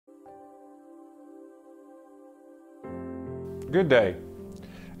Good day.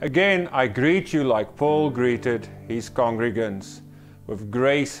 Again, I greet you like Paul greeted his congregants, with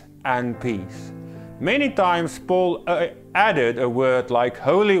grace and peace. Many times Paul added a word like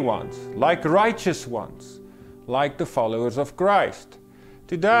holy ones, like righteous ones, like the followers of Christ.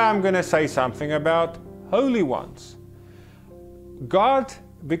 Today I'm going to say something about holy ones. God,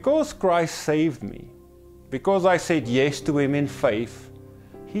 because Christ saved me, because I said yes to Him in faith,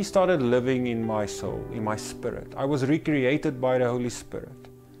 He started living in my soul, in my spirit. I was recreated by the Holy Spirit.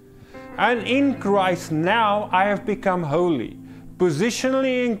 And in Christ now I have become holy.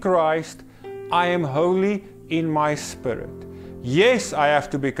 Positionally in Christ, I am holy in my spirit. Yes, I have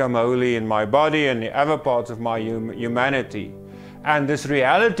to become holy in my body and the other parts of my humanity. And this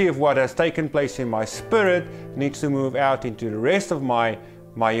reality of what has taken place in my spirit needs to move out into the rest of my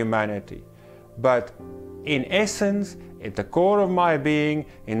humanity. But in essence, at the core of my being,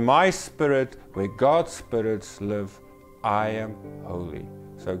 in my spirit, where God's spirits live, I am holy.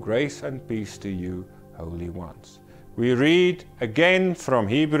 So grace and peace to you, holy ones. We read again from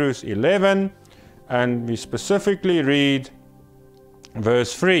Hebrews 11, and we specifically read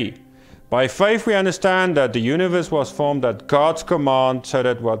verse 3. By faith we understand that the universe was formed at God's command, so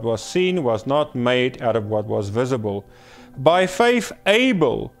that what was seen was not made out of what was visible. By faith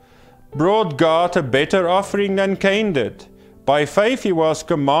Abel brought God a better offering than Cain did. By faith he was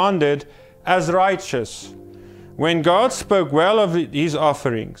commanded as righteous, when God spoke well of his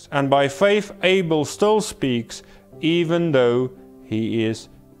offerings. And by faith Abel still speaks, even though he is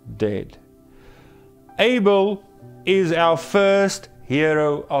dead. Abel is our first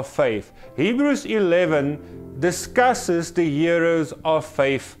hero of faith. Hebrews 11 discusses the heroes of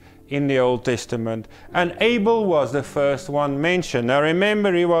faith in the Old Testament, and Abel was the first one mentioned. Now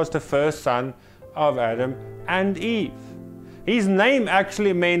remember, he was the first son of Adam and Eve. His name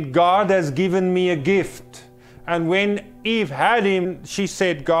actually meant God has given me a gift. And when Eve had him, she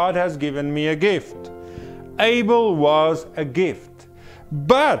said, God has given me a gift. Abel was a gift.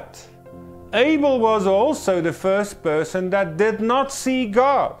 But Abel was also the first person that did not see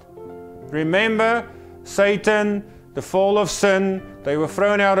God. Remember, Satan, the fall of sin, they were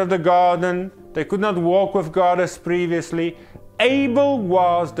thrown out of the garden. They could not walk with God as previously. Abel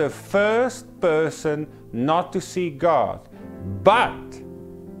was the first person not to see God, but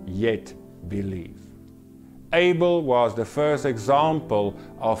yet believe. Abel was the first example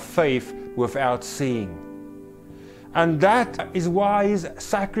of faith without seeing. And that is why his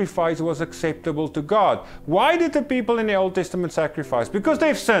sacrifice was acceptable to God. Why did the people in the Old Testament sacrifice? Because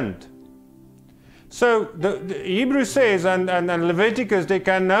they've sinned. So the Hebrew says, and Leviticus, there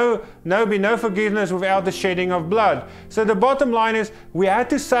can be no forgiveness without the shedding of blood. So the bottom line is, we had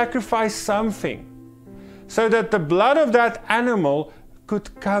to sacrifice something so that the blood of that animal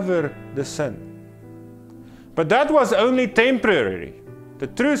could cover the sin. But that was only temporary. The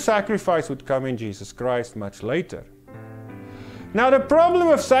true sacrifice would come in Jesus Christ much later. Now the problem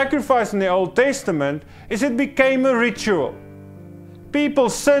of sacrifice in the Old Testament is it became a ritual. People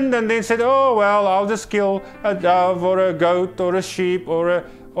sinned and then said, oh well, I'll just kill a dove or a goat or a sheep or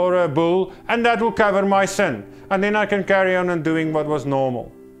a bull, and that will cover my sin. And then I can carry on and doing what was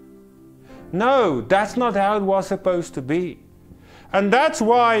normal. No, that's not how it was supposed to be. And that's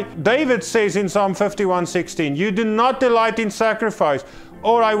why David says in Psalm 51:16, you do not delight in sacrifice,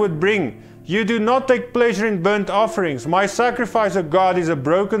 or I would bring. You do not take pleasure in burnt offerings. My sacrifice, O God, is a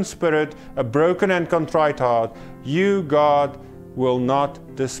broken spirit, a broken and contrite heart. You, God, will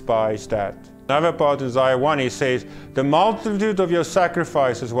not despise that. Another part in Isaiah 1, he says, the multitude of your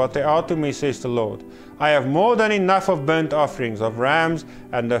sacrifices, what they are to me, says the Lord. I have more than enough of burnt offerings, of rams,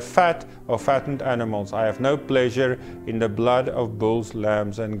 and the fat of fattened animals. I have no pleasure in the blood of bulls,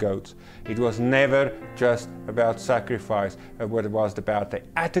 lambs, and goats. It was never just about sacrifice, but it was about the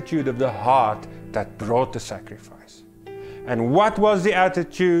attitude of the heart that brought the sacrifice. And what was the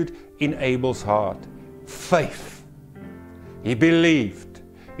attitude in Abel's heart? Faith. He believed.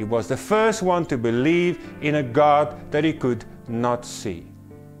 He was the first one to believe in a God that he could not see.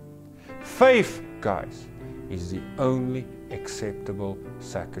 Faith, guys, is the only acceptable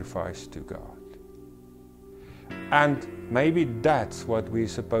sacrifice to God. And maybe that's what we're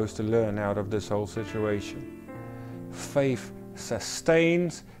supposed to learn out of this whole situation. Faith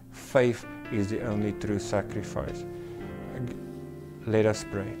sustains. Faith is the only true sacrifice. Let us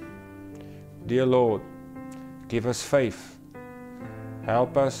pray. Dear Lord, give us faith.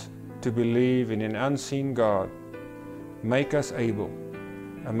 Help us to believe in an unseen God. Make us able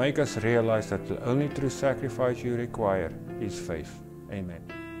and make us realize that the only true sacrifice you require is faith. Amen.